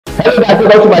Hello guys,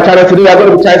 welcome to my channel. Today we are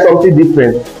going to be trying something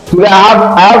different. Today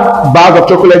I have bags of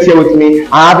chocolate here with me.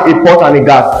 I have a pot and a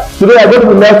gas. Today we are going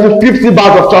to be melting 50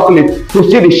 bags of chocolate to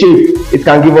see the shape it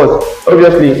can give us.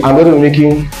 Obviously, I'm going to be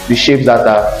making the shapes that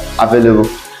are available.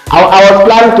 I was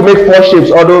planning to make 4 shapes,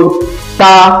 although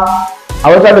star. I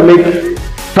was trying to make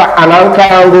an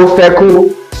triangle,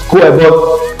 circle, square, but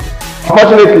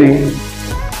unfortunately,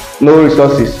 no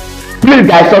resources. Please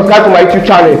guys, subscribe to my YouTube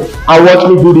channel and watch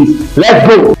me do this. Let's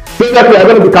go. Basically, I'm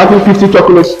going to be counting 50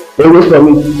 chocolates away from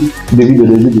me. The video.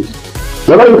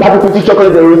 We're going to be counting 50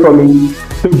 chocolates away from me.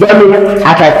 So join me as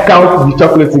I count the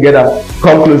chocolates together.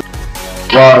 Come close.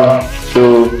 1,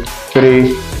 2,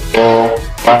 3, 4,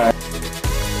 5.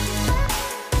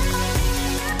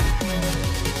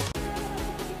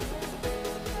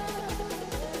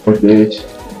 Okay.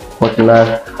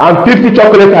 49 and 50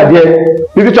 chocolates are there.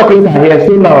 50 chocolates are here.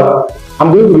 So now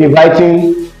I'm going to be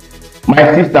inviting my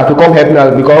sister to come help me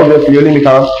out because obviously only me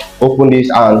can open this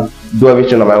and do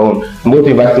everything on my own. I'm going to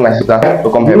invite my sister to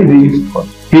come help me.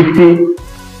 50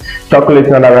 chocolates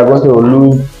now that we're going to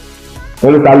lose.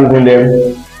 We're going to start losing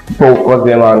them before we cut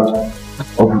them and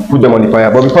put them on the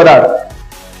fire. But before that,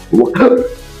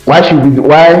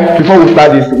 before we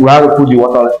start this, we have to put the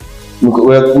water because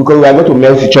we are going to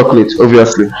melt the chocolate.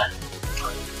 Obviously,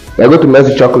 we are going to melt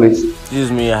the chocolate.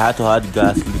 Excuse me, I had to add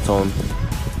gas lit on.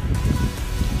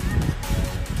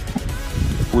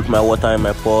 Put my water in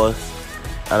my pot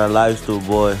and allow it to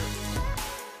boil.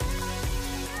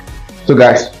 So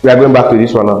guys, we are going back to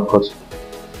this one now because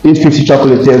this 50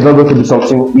 chocolates here is not going to be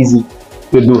something easy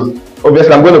to do.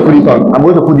 Obviously, I'm going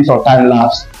to put this on time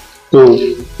lapse, so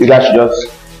you guys should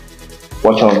just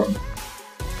watch on.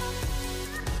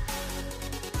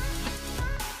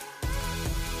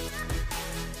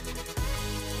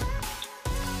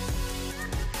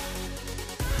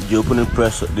 The opening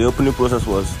process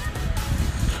was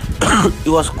it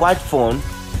was quite fun.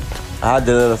 I had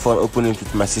a lot of fun opening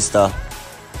with my sister.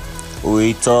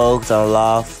 We talked and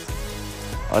laughed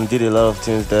and did a lot of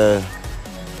things there,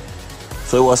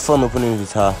 so it was fun opening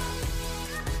with her.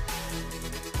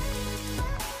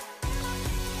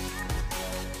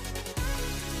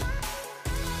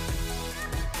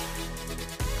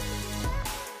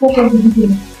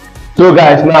 So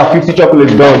guys, now 50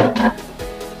 chocolates done.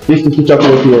 This 50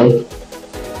 chocolate here.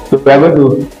 So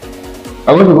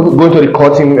I'm going to go into the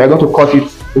cutting. We're going to cut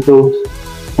it into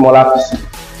smaller pieces,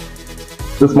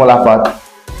 to smaller parts.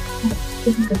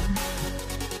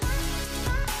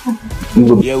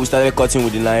 Yeah, we started cutting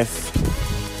with the knife.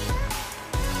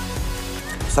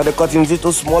 Started cutting it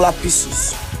into smaller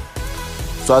pieces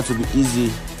so it to be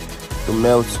easy to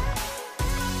melt.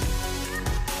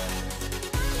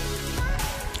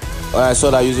 When I saw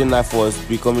that using knife was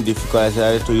becoming difficult, I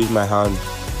decided to use my hand,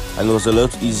 and it was a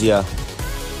lot easier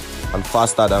and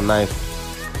faster than knife.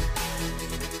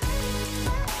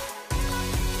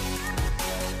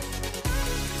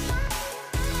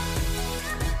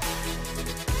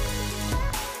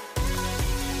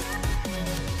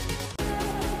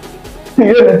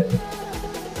 Yes.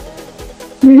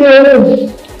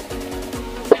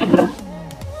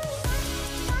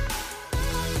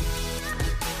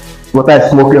 Water is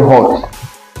smoking hot.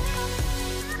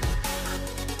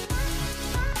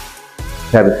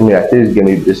 Have it to me. I think it's gonna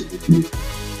be this.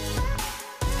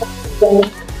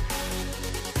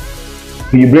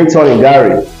 You bring Tony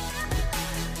Gary.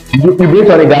 You bring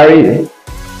Tony Gary.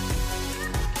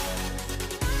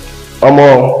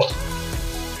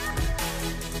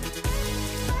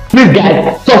 Please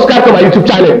guys, subscribe to my YouTube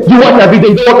channel. You watch my video,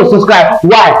 you don't want to subscribe.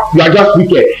 Why? You are just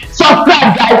wicked.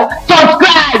 Subscribe guys!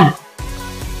 Subscribe!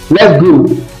 Let's go.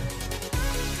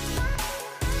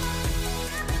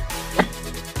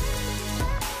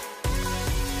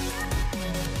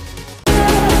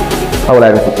 How would I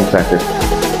even put inside this?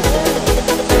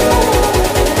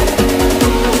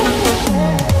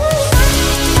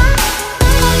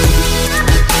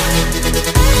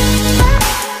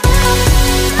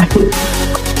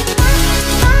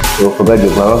 So forget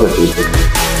your plan.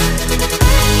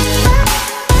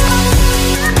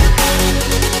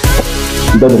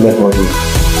 Doesn't make more sense.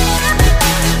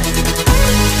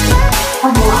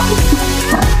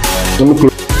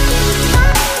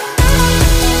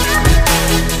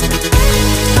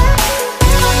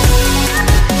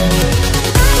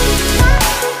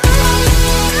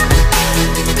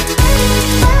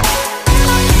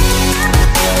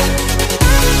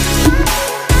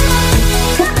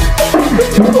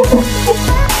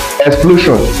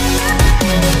 Explosion.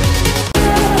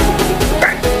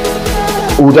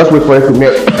 We'll just wait for it to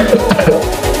melt.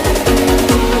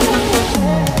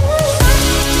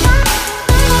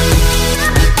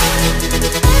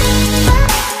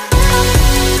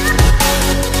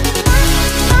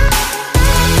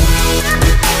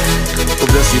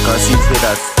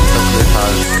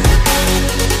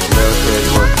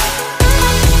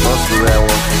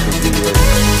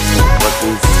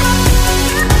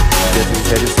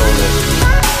 heard it somewhere.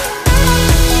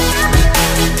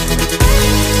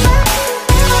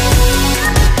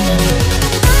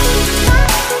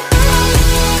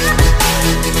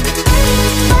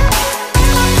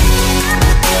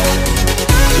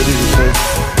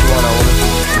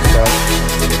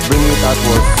 That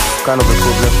was kind of a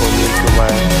problem for me, so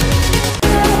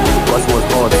because it was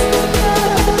hot.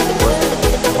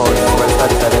 So my sister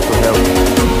decided to help.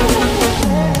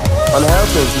 On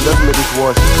helping, she just made it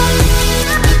worse.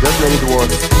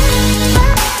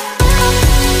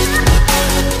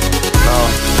 Now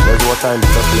there's water in the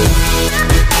chocolate.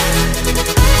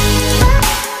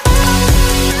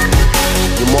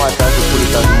 The more I try to put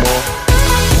it out, the more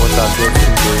water gets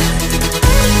into it.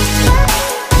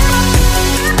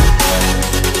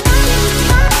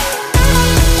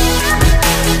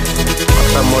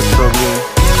 I'm more struggling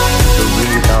to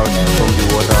bring it out from the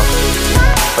water.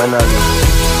 Finally,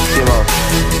 it came out.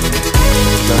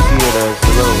 You can see here there's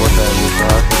a lot of water in it, so I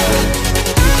have to drink.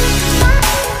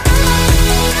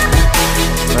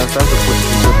 Now it's time to put it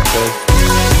into the first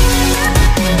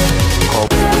cup.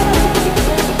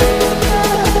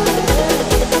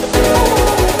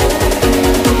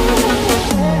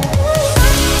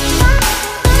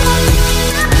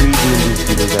 We do these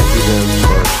videos, I do them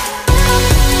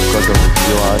because of the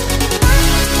viewers,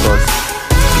 because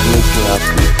it makes me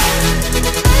happy.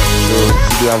 So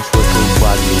today I'm supporting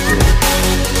value.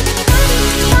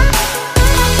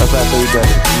 That's why I tell you guys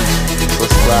to please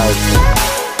subscribe,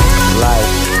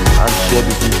 like, and share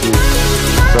the video.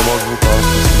 Some of you can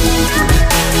also see the video.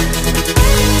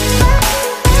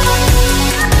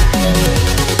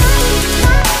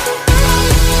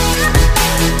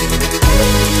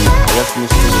 I just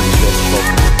finished doing the first cup.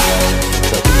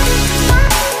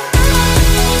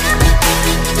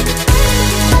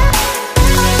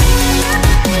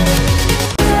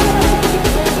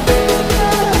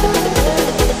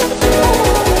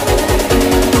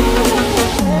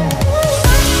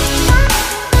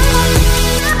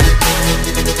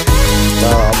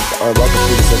 I'm about to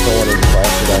put the second one in the fire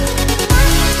so that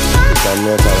it can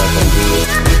melt and I can do the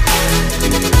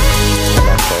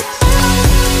other cuts.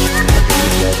 I can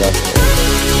use my gas on.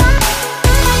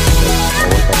 I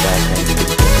want that back and put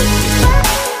the process.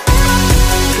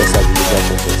 Just like the usual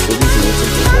process. So this is the waiting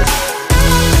process.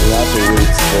 We have to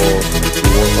wait for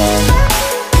the water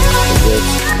to get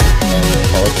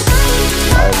hot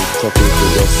and chocolate to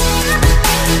just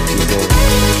dissolve.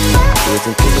 The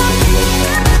waiting process is a long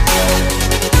time.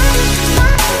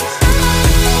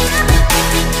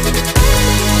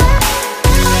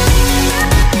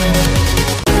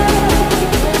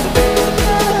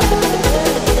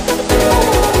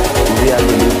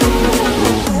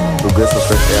 Progress for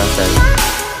fresh air outside,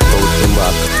 so we came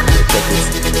back to check it.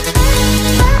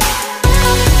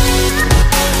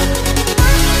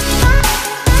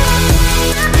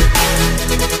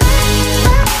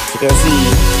 You can see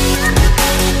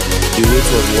the weight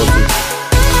was worth it.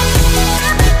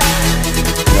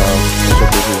 Now the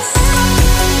chocolate is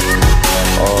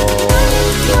all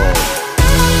done.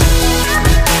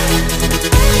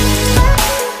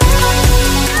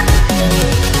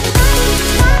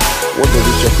 What does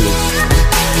this chocolate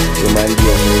remind you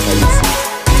of American seed?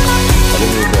 I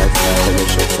don't know if that's in the comment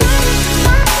section.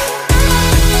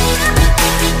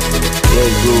 Here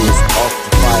it goes, off the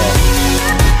fire.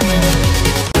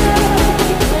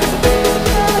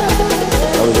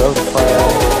 Now it's off the fire.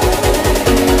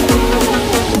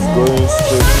 It's going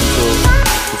straight into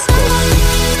its cup.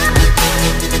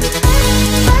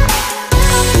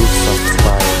 So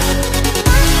satisfying.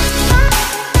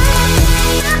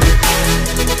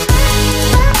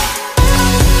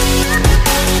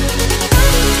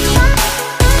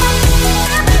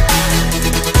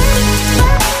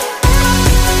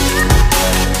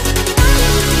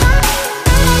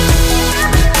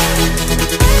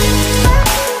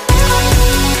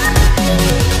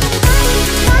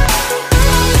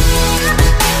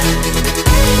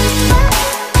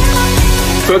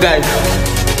 So guys,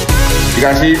 you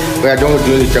can see we are done with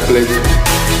doing the chocolate.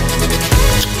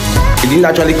 It didn't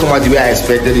actually come out the way I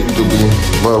expected it to be,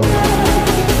 but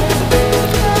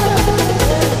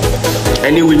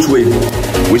any which way,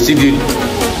 we see the,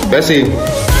 let's say,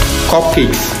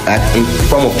 cupcakes in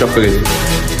form of chocolate.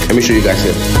 Let me show you guys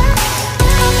here.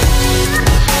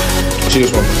 See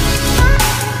this one.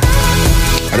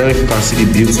 I don't know if you can see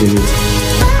the beauty in it.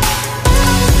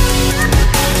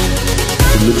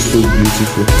 It looks so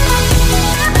beautiful.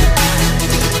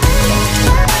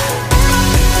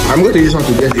 I'm going to use one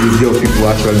to get the review of people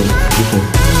actually. This one.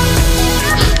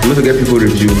 I'm going to get people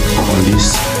review on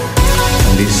this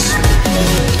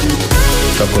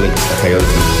chocolate that I got.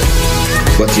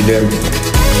 But to them,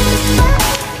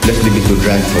 Let's leave it to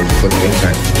dry for the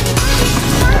meantime.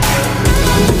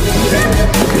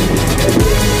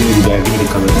 Give me the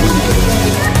camera.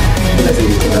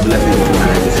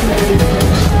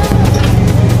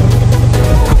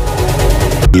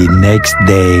 The next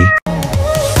day.